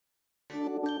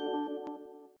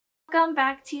Welcome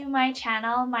back to my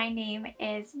channel. My name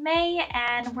is May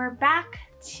and we're back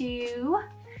to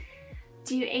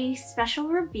do a special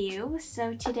review.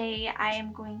 So today I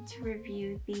am going to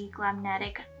review the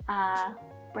Glamnetic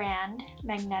brand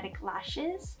magnetic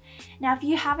lashes. Now if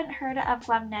you haven't heard of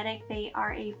Glamnetic, they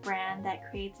are a brand that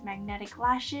creates magnetic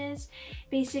lashes.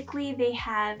 Basically they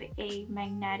have a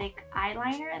magnetic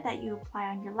eyeliner that you apply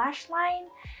on your lash line.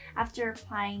 After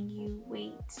applying, you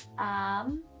wait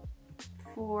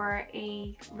for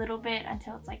a little bit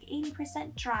until it's like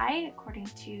 80% dry according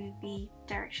to the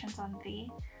directions on the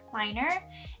liner,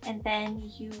 and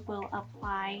then you will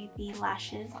apply the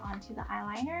lashes onto the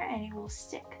eyeliner and it will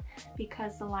stick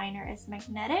because the liner is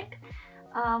magnetic.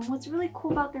 What's really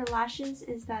cool about their lashes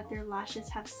is that their lashes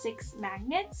have 6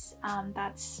 magnets.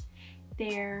 That's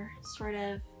their sort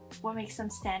of what makes them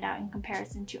stand out in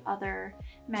comparison to other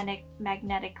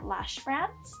magnetic lash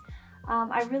brands.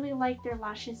 I really like their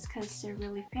lashes because they're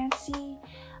really fancy.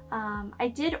 I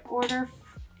did order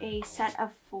a set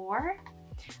of 4,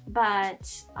 but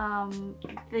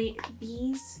the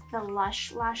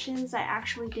Lush lashes, I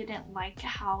actually didn't like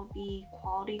how the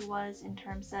quality was in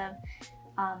terms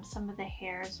of some of the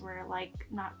hairs were like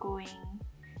not going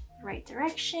the right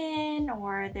direction,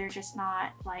 or they're just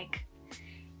not like,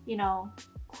 you know,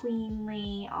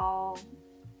 cleanly all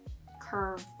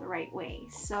curved the right way.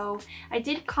 So I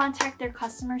did contact their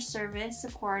customer service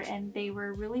support and they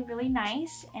were really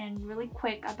nice and really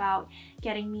quick about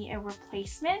getting me a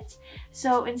replacement.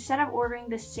 So instead of ordering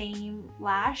the same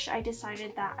lash, I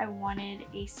decided that I wanted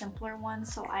a simpler one,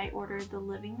 so I ordered the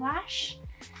Living Lash.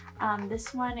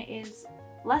 This one is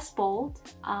less bold.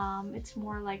 It's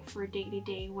more like for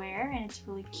day-to-day wear and it's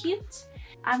really cute.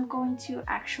 I'm going to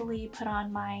actually put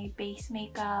on my base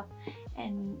makeup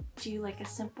and do like a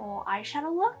simple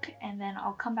eyeshadow look, and then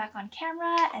I'll come back on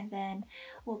camera and then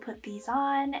we'll put these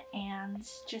on and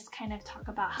just kind of talk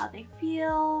about how they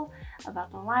feel,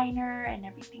 about the liner and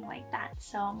everything like that.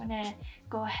 So I'm gonna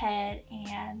go ahead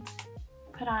and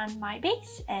put on my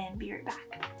base and be right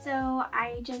back. So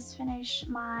I just finished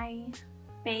my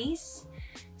base.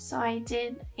 So I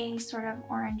did a sort of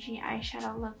orangey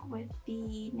eyeshadow look with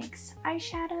the NYX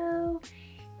eyeshadow,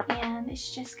 and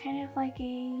it's just kind of like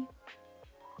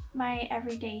my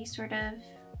everyday sort of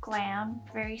glam,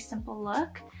 very simple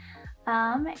look.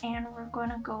 And we're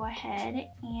gonna go ahead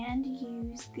and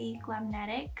use the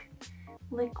Glamnetic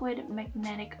liquid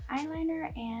magnetic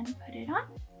eyeliner and put it on.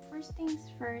 First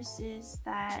things first is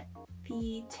that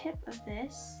the tip of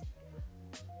this,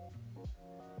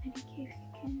 I don't know if you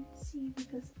can see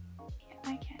because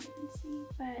I can't even see,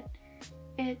 but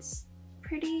it's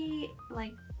pretty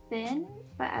like thin,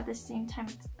 but at the same time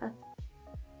it's a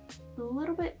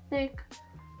little bit thick,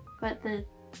 but the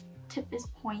tip is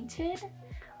pointed.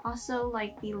 Also,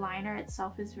 like the liner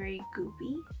itself is very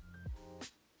goopy.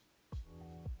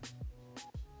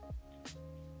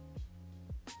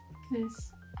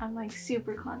 I'm like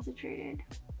super concentrated.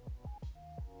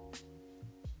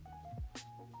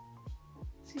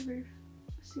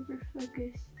 Super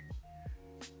focused.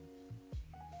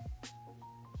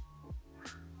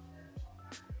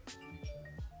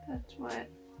 That's what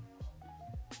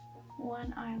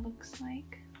one eye looks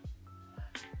like.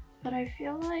 But I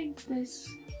feel like this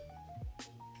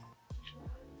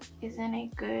isn't a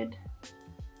good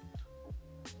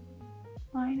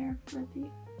liner for the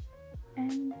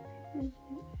end because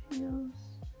it feels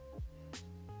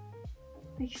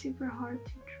like super hard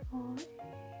to draw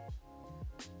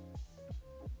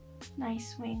a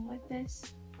nice wing with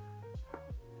this.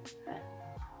 But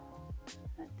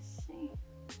let's see.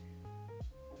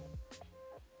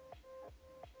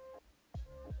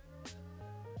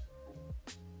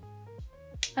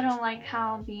 I don't like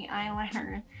how the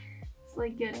eyeliner is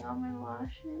like getting on my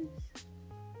lashes.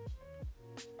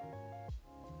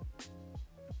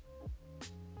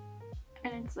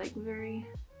 And it's like very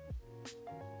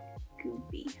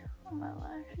goopy on my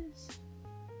lashes.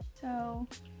 So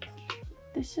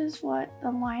this is what the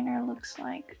liner looks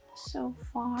like so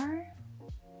far.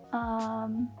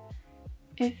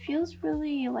 It feels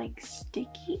really like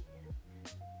sticky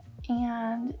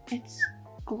and it's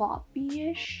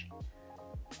gloppy-ish,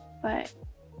 but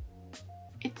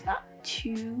it's not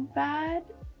too bad.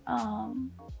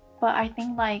 But I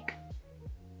think like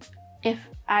if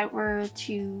I were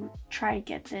to try to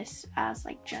get this as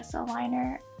like just a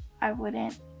liner, I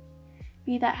wouldn't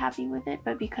be that happy with it,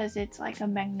 but because it's like a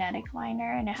magnetic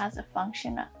liner and it has a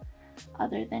function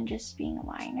other than just being a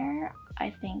liner, I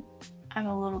think I'm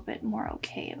a little bit more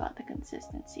okay about the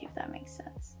consistency, if that makes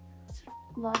sense.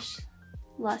 Lust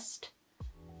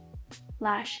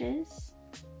lashes,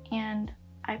 and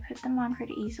I put them on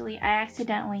pretty easily. I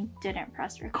accidentally didn't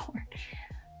press record,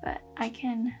 but I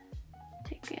can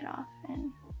take it off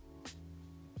and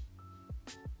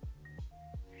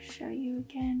show you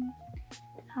again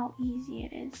how easy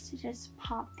it is to just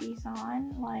pop these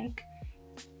on. Like,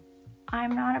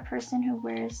 I'm not a person who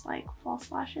wears like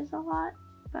false lashes a lot,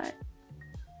 but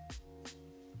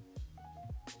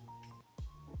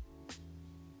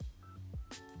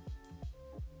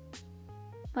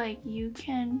like you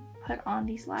can put on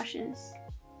these lashes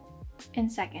in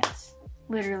seconds,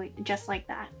 literally just like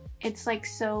that. It's like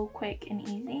so quick and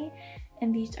easy,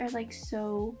 and these are like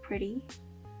so pretty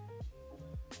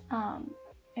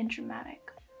and dramatic.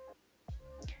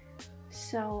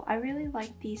 So I really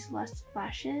like these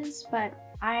lashes, but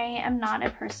I am not a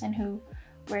person who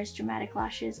wears dramatic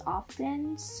lashes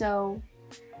often, so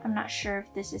I'm not sure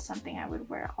if this is something I would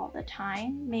wear all the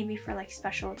time. Maybe for like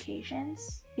special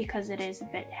occasions, because it is a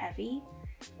bit heavy.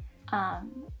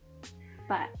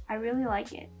 But I really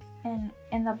like it. And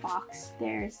in the box,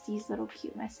 there's these little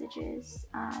cute messages.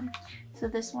 So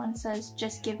this one says,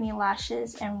 "Just give me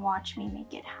lashes and watch me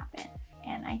make it happen."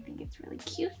 And I think it's really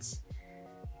cute.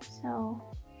 So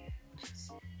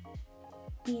just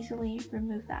easily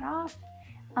remove that off.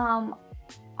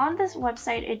 On this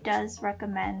website, it does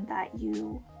recommend that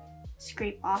you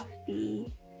scrape off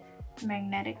the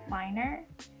magnetic liner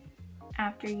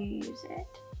after you use it,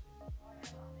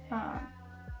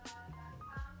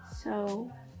 so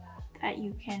that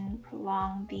you can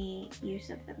prolong the use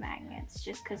of the magnets.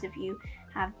 Just because if you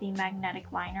have the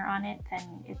magnetic liner on it,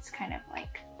 then it's kind of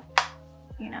like,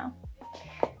 you know,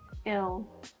 it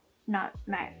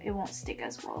won't stick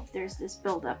as well if there's this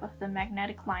buildup of the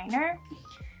magnetic liner.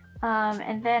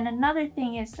 And then another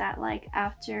thing is that, like,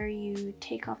 after you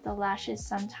take off the lashes,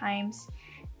 sometimes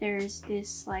there's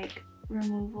this like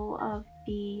removal of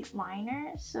the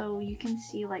liner, so you can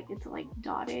see like it's like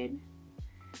dotted.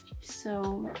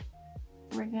 So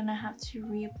we're gonna have to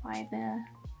reapply the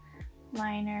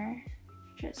liner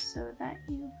just so that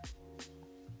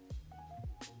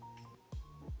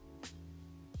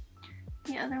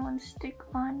the other ones stick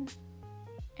on.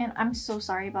 And I'm so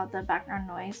sorry about the background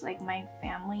noise. Like, my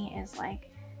family is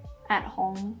like at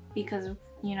home because of,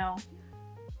 you know,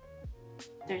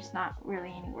 there's not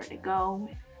really anywhere to go.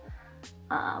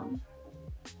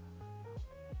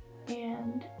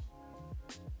 And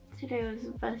today was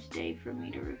the best day for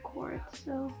me to record,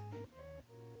 so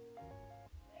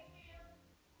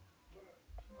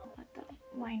let the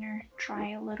liner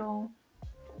dry a little.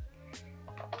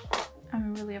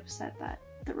 I'm really upset that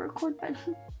the record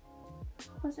button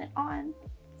wasn't on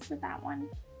for that one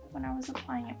when I was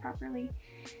applying it properly.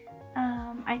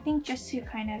 I think just to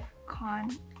kind of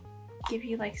give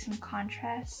you like some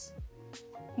contrast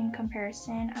in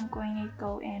comparison, I'm going to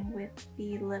go in with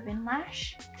the live-in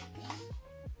lash.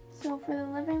 So for the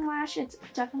live-in lash, it's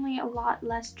definitely a lot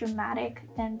less dramatic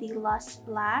than the Lush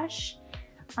lash.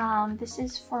 This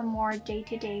is for more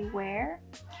day-to-day wear.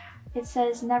 It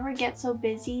says, "Never get so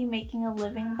busy making a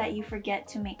living that you forget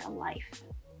to make a life."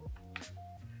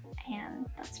 And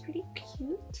that's pretty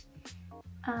cute.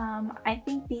 I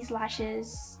think these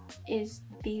lashes is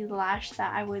the lash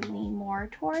that I would lean more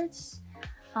towards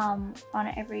on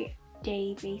an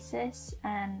everyday basis,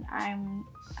 and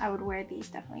I would wear these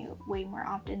definitely way more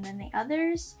often than the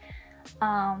others.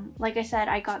 Like I said,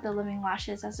 I got the Living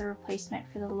Lashes as a replacement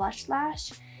for the Lush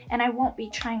lash, and I won't be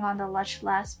trying on the Lush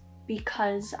lash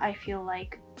because I feel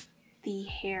like the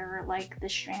hair, like the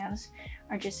strands,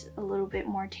 are just a little bit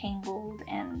more tangled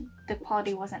and the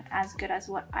quality wasn't as good as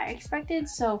what I expected,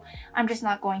 so I'm just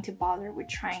not going to bother with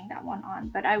trying that one on.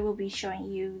 But I will be showing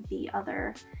you the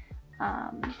other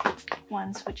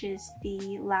ones, which is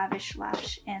the Lavish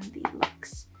Lash and the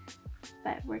Luxe.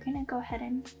 But we're gonna go ahead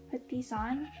and put these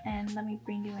on, and let me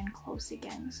bring you in close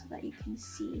again so that you can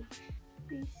see.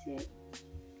 Place it,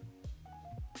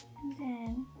 and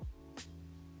then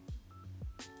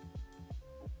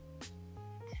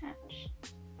attach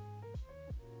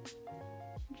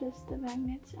just the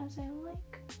magnets as I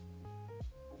like,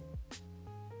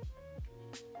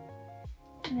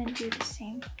 and then do the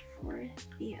same for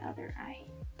the other eye.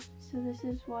 So this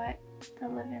is what the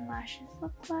live-in lashes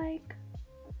look like.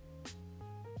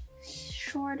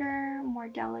 Shorter, more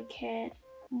delicate,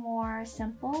 more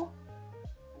simple,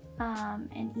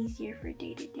 and easier for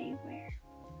day-to-day wear.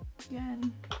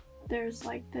 Again, there's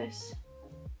like this,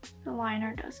 the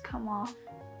liner does come off.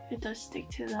 It does stick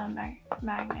to the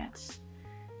magnets,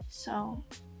 so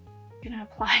I'm gonna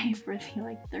apply for the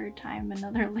like third time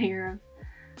another layer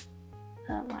of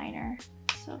the liner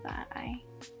so that I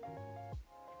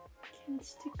can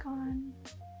stick on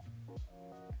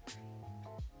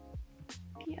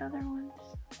the other ones.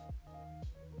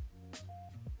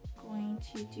 Going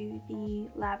to do the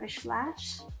Lavish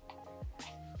Lash,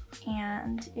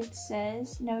 and it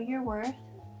says know your worth,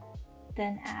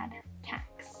 then add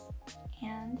tax.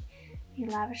 And the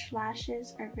Lavish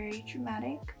Lashes are very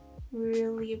dramatic,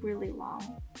 really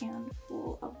long, and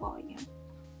full of volume.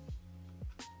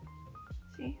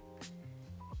 See,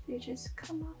 they just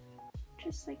come off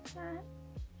just like that,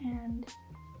 and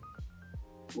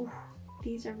ooh,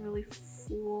 these are really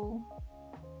full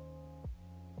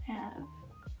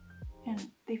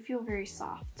and they feel very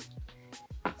soft.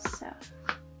 So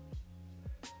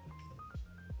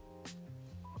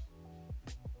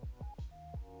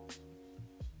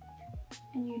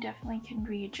and you definitely can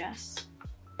readjust.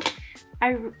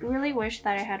 I really wish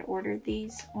that I had ordered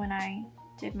these when I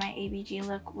did my ABG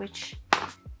look, which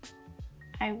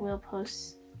I will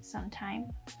post sometime.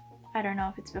 I don't know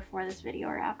if it's before this video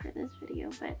or after this video,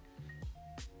 but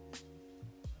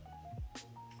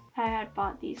I had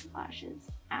bought these lashes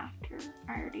after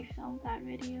I already filmed that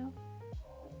video.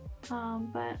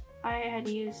 But I had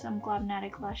used some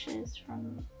Glamnetic lashes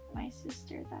from my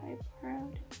sister that I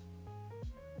borrowed.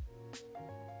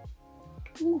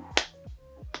 Ooh.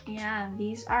 Yeah,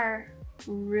 these are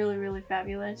really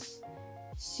fabulous.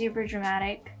 Super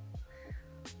dramatic.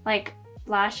 Like,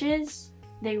 lashes,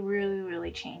 they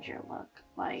really change your look.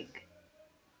 Like,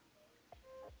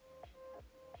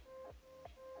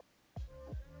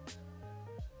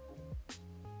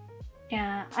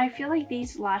 yeah, I feel like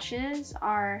these lashes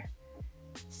are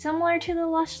similar to the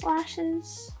Lush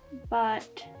lashes,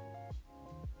 but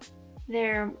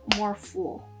they're more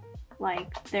full.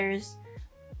 Like, there's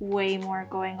way more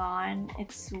going on.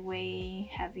 It's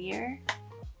way heavier.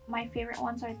 My favorite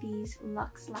ones are these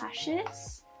Luxe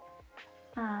lashes.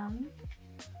 And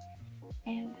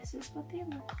this is what they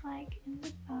look like in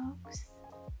the box.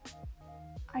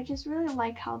 I just really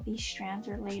like how these strands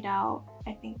are laid out.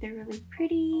 I think they're really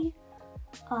pretty,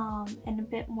 and a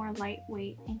bit more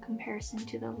lightweight in comparison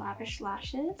to the Lavish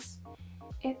Lashes.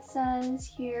 It says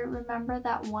here, remember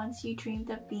that once you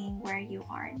dreamed of being where you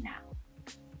are now.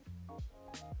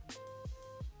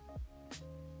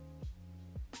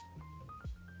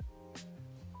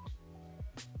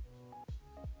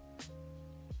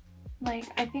 Like,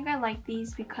 I think I like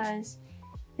these because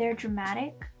they're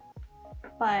dramatic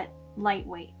but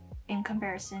lightweight in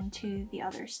comparison to the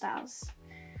other styles.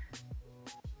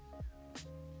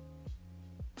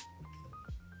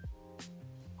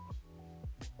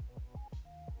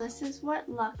 This is what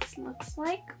Luxe looks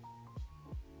like.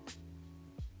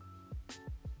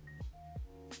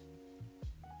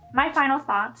 My final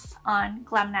thoughts on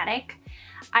Glamnetic.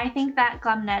 I think that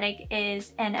Glamnetic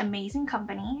is an amazing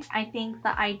company. I think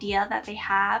the idea that they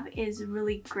have is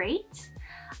really great.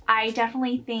 I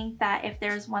definitely think that if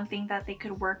there's one thing that they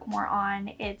could work more on,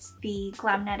 it's the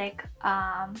Glamnetic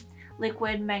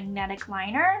liquid magnetic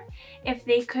liner. If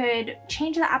they could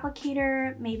change the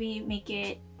applicator, maybe make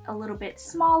it a little bit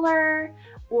smaller,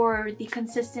 or the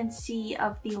consistency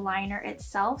of the liner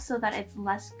itself so that it's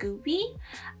less goopy,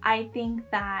 I think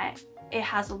that it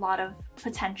has a lot of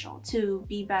potential to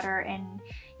be better and,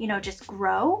 you know, just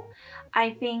grow. I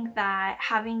think that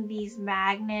having these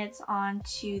magnets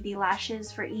onto the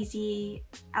lashes for easy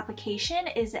application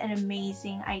is an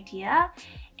amazing idea,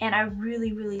 and I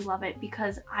really love it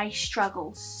because I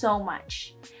struggle so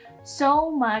much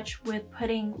with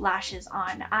putting lashes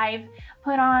on. I've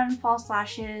put on false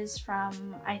lashes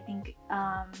from, I think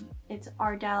it's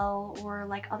Ardell or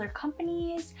like other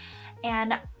companies,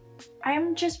 and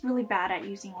I'm just really bad at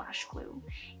using lash glue,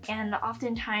 and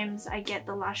oftentimes I get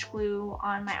the lash glue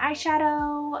on my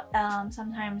eyeshadow.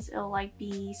 Sometimes it'll like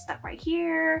be stuck right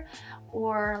here,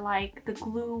 or like the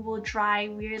glue will dry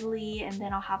weirdly and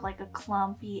then I'll have like a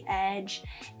clumpy edge,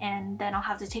 and then I'll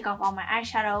have to take off all my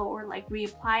eyeshadow or like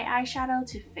reapply eyeshadow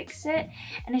to fix it,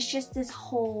 and it's just this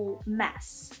whole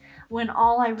mess when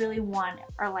all I really want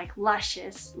are like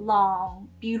luscious, long,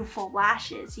 beautiful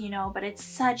lashes, you know, but it's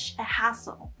such a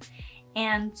hassle.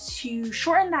 And to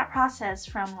shorten that process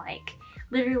from like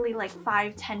literally like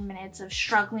 5-10 minutes of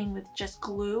struggling with just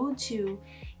glue to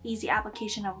easy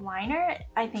application of liner,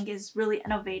 I think is really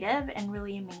innovative and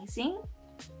really amazing.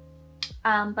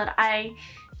 But I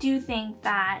do think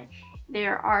that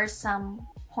there are some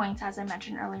points, as I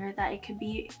mentioned earlier, that it could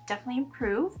be definitely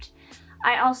improved.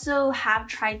 I also have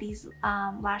tried these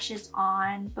lashes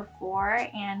on before,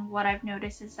 and what I've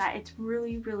noticed is that it's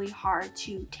really hard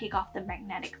to take off the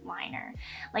magnetic liner.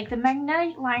 Like, the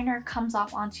magnetic liner comes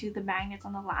off onto the magnets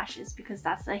on the lashes because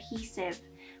that's the adhesive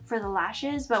for the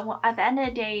lashes, but at the end of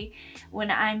the day,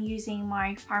 when I'm using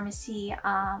my pharmacy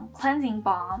cleansing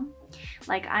balm,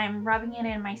 like I'm rubbing it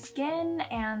in my skin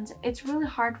and it's really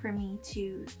hard for me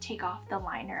to take off the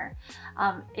liner.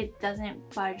 It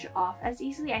doesn't budge off as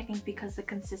easily, I think because the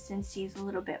consistency is a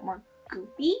little bit more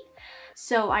goopy.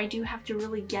 So I do have to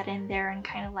really get in there and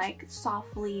kind of like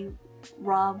softly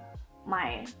rub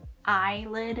my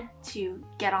eyelid to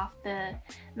get off the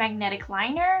magnetic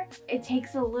liner. It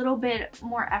takes a little bit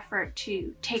more effort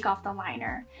to take off the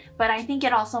liner, but I think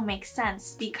it also makes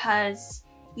sense because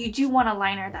you do want a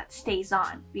liner that stays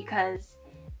on, because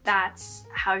that's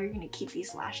how you're going to keep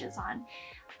these lashes on.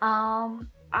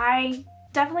 I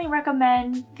definitely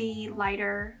recommend the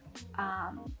lighter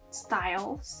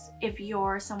styles if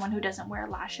you're someone who doesn't wear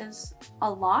lashes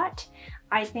a lot.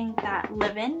 I think that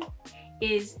Live-In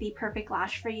is the perfect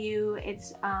lash for you.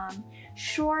 It's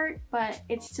short, but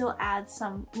it still adds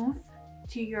some oomph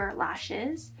to your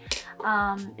lashes.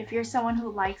 If you're someone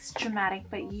who likes dramatic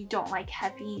but you don't like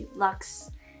heavy, Luxe,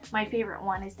 my favorite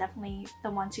one, is definitely the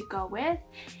one to go with.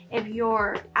 If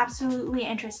you're absolutely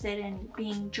interested in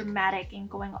being dramatic and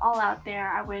going all out there,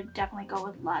 I would definitely go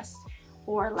with Lust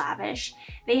or Lavish.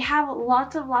 They have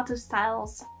lots of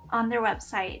styles on their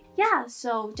website. Yeah,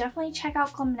 so definitely check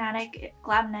out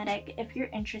Glamnetic if you're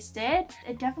interested.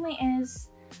 It definitely is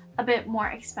a bit more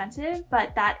expensive,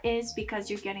 but that is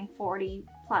because you're getting 40+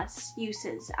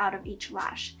 uses out of each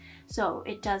lash. So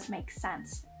it does make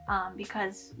sense,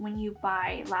 because when you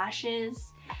buy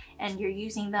lashes and you're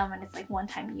using them and it's like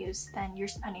one-time use, then you're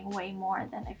spending way more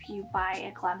than if you buy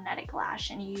a Glamnetic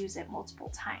lash and you use it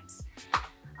multiple times.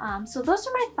 So those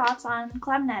are my thoughts on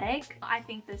Glamnetic. I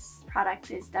think this product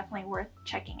is definitely worth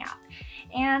checking out.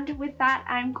 And with that,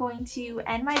 I'm going to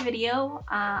end my video.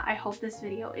 I hope this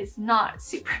video is not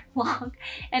super long.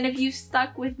 And if you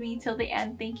stuck with me till the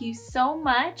end, thank you so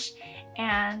much.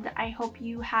 And I hope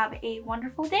you have a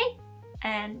wonderful day.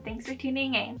 And thanks for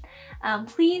tuning in.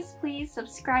 Please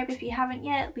subscribe if you haven't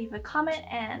yet. Leave a comment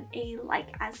and a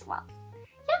like as well.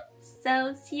 Yeah,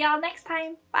 so see y'all next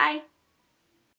time. Bye.